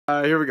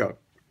Here we go.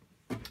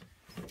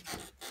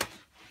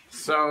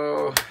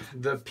 So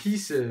the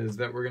pieces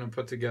that we're going to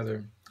put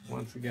together,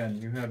 once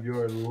again, you have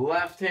your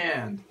left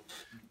hand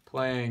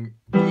playing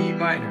E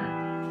minor,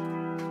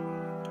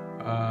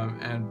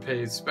 and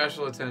pay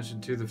special attention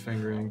to the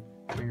fingering.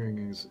 Fingering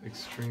is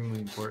extremely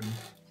important,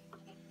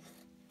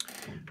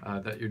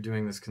 that you're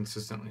doing this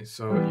consistently.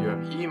 So you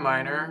have E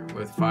minor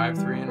with 5,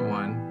 3, and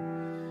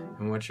 1,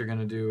 and what you're going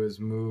to do is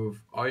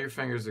move all your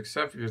fingers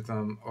except your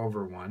thumb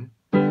over 1,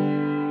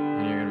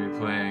 and you're going to be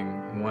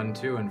playing 1,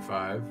 2, and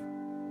 5,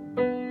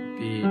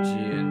 B, G,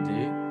 and D.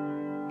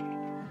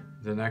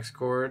 The next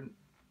chord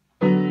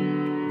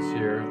is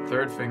here,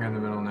 third finger in the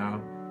middle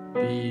now,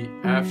 B,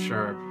 F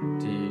sharp,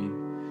 D,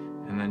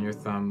 and then your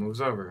thumb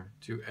moves over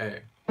to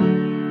A.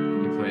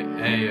 You play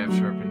A, F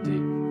sharp, and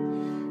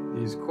D.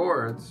 These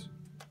chords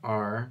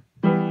are,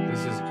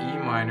 this is E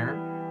minor,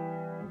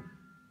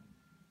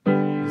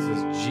 this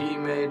is G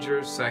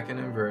major second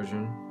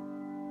inversion,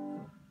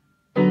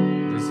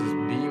 this is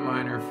B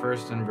minor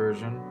first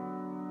inversion,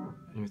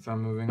 and your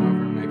thumb moving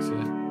over makes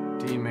it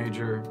D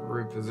major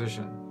root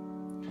position.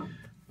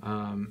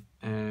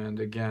 And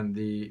again,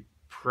 the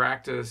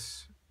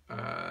practice,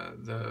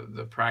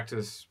 the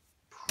practice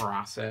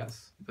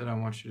process that I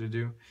want you to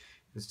do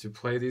is to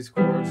play these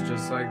chords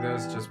just like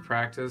this. Just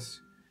practice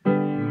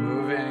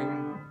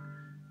moving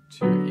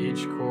to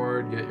each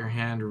chord. Get your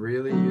hand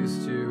really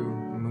used to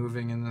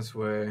moving in this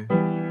way,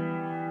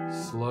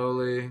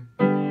 slowly,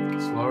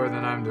 slower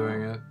than I'm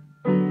doing it.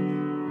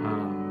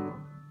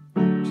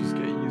 Just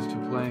get used to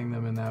playing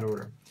them in that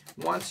order.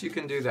 Once you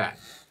can do that,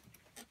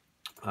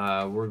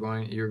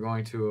 you're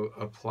going to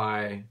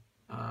apply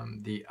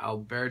the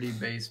Alberti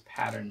bass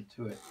pattern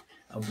to it.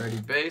 Alberti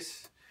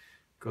bass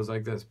goes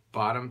like this: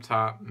 bottom,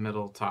 top,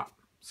 middle, top.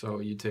 So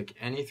you take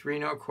any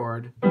 3-note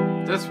chord,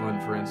 this one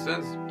for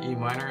instance, E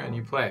minor, and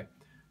you play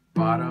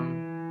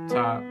bottom,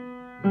 top,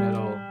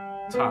 middle,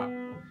 top,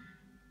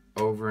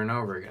 over and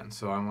over again.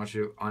 So I want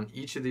you on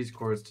each of these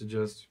chords to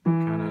just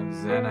kind of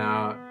zen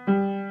out,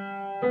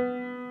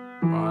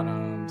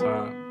 bottom,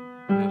 top,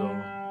 middle,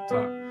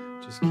 top.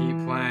 Just keep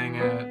playing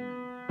it,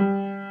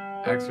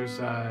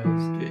 exercise,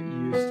 get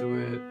used to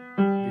it,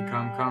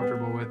 become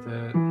comfortable with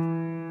it.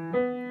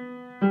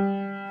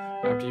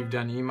 After you've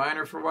done E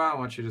minor for a while, I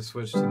want you to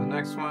switch to the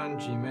next one,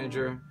 G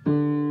major,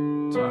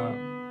 top,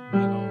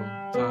 middle,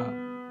 top,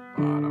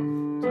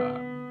 bottom,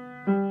 top,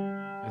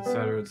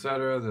 etc.,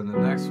 etc. Then the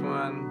next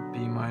one, B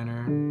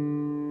minor,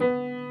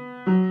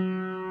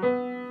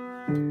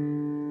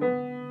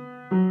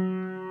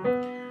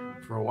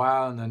 for a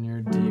while, and then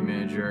your D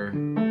major,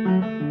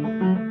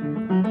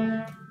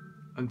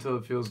 until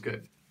it feels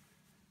good.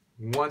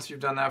 Once you've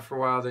done that for a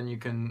while, then you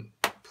can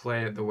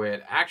play it the way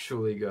it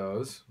actually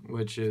goes,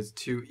 which is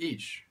 2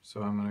 each.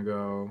 So I'm going to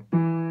go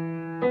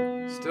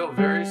still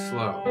very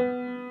slow. Then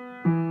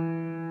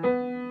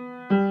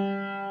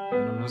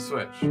I'm going to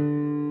switch.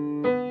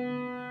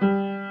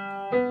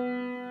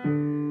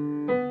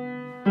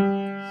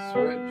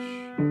 Switch.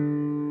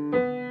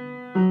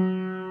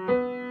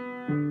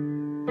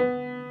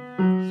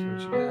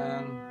 Switch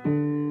again.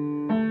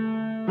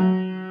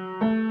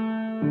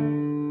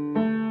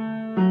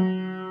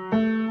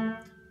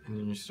 And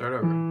then you start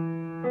over.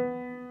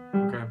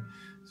 Okay,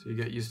 so you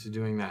get used to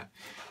doing that.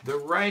 The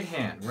right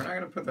hand, we're not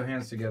going to put the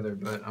hands together,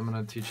 but I'm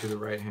going to teach you the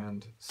right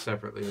hand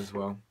separately as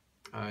well.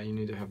 You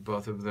need to have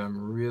both of them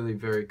really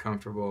very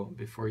comfortable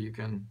before you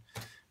can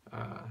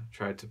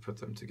try to put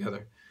them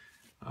together.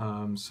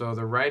 So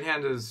the right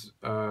hand is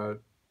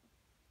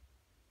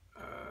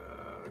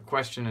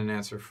question and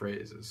answer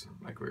phrases,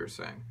 like we were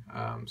saying.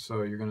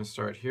 So you're going to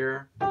start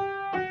here.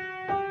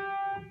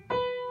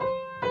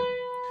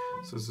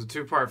 So it's a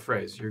 2-part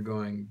phrase. You're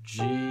going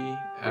G,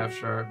 F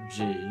sharp,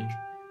 G,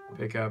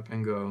 pick up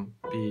and go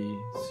B,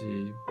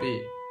 C,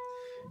 B.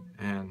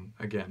 And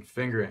again,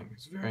 fingering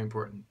is very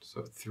important.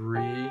 So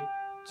 3,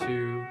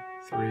 2,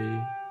 3,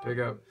 pick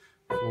up,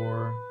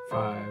 4,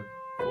 5,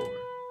 4.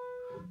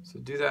 So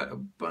do that a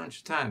bunch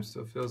of times so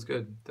it feels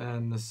good.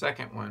 Then the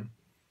second one.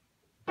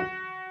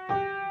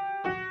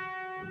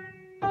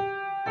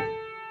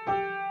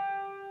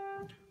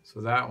 So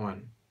that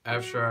one,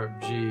 F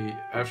sharp, G,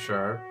 F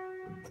sharp.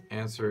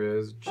 Answer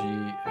is G,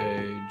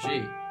 A,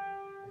 G.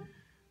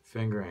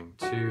 Fingering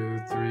 2,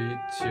 3,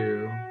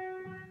 2,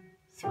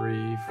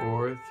 3,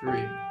 4,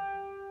 3.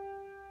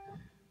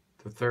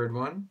 The third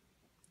one,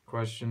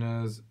 question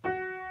is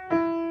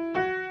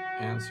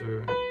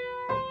answer.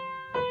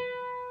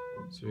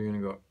 So you're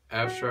going to go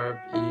F sharp,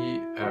 E,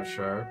 F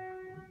sharp,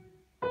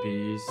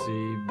 B,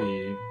 C,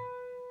 B.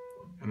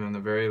 And then the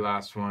very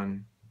last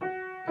one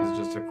is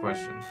just a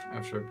question,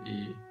 F sharp,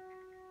 E,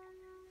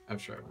 F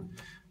sharp.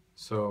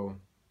 So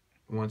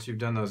once you've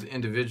done those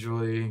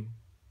individually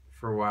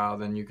for a while,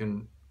 then you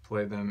can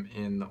play them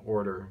in the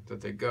order that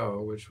they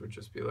go, which would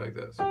just be like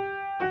this.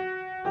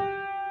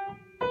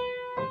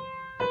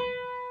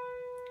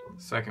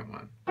 Second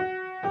one.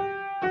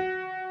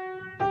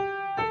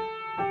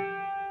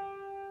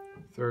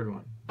 Third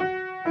one.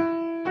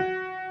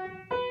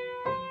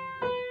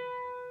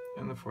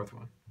 And the fourth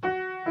one.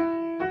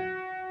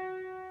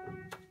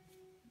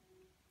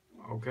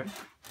 Okay.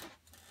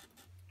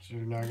 So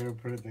you're not going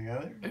to put it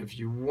together? If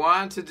you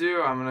want to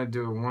do, I'm going to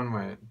do it one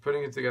way.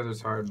 Putting it together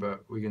is hard,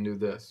 but we can do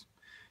this.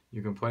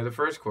 You can play the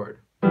first chord,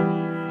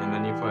 and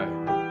then you play.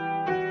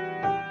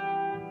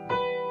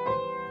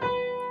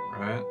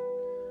 Right?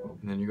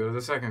 And then you go to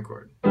the second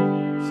chord.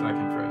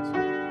 Second phrase.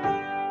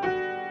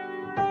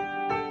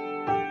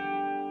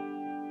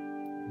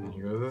 And then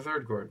you go to the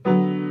third chord.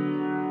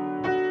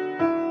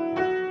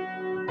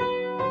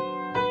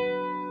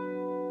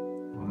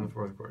 And the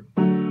fourth chord.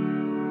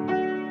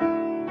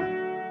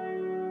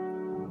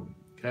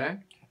 Okay?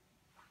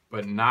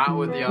 But not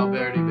with the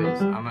Alberti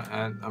bass. I'm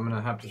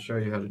gonna have to show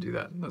you how to do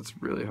that. That's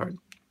really hard.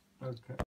 Okay.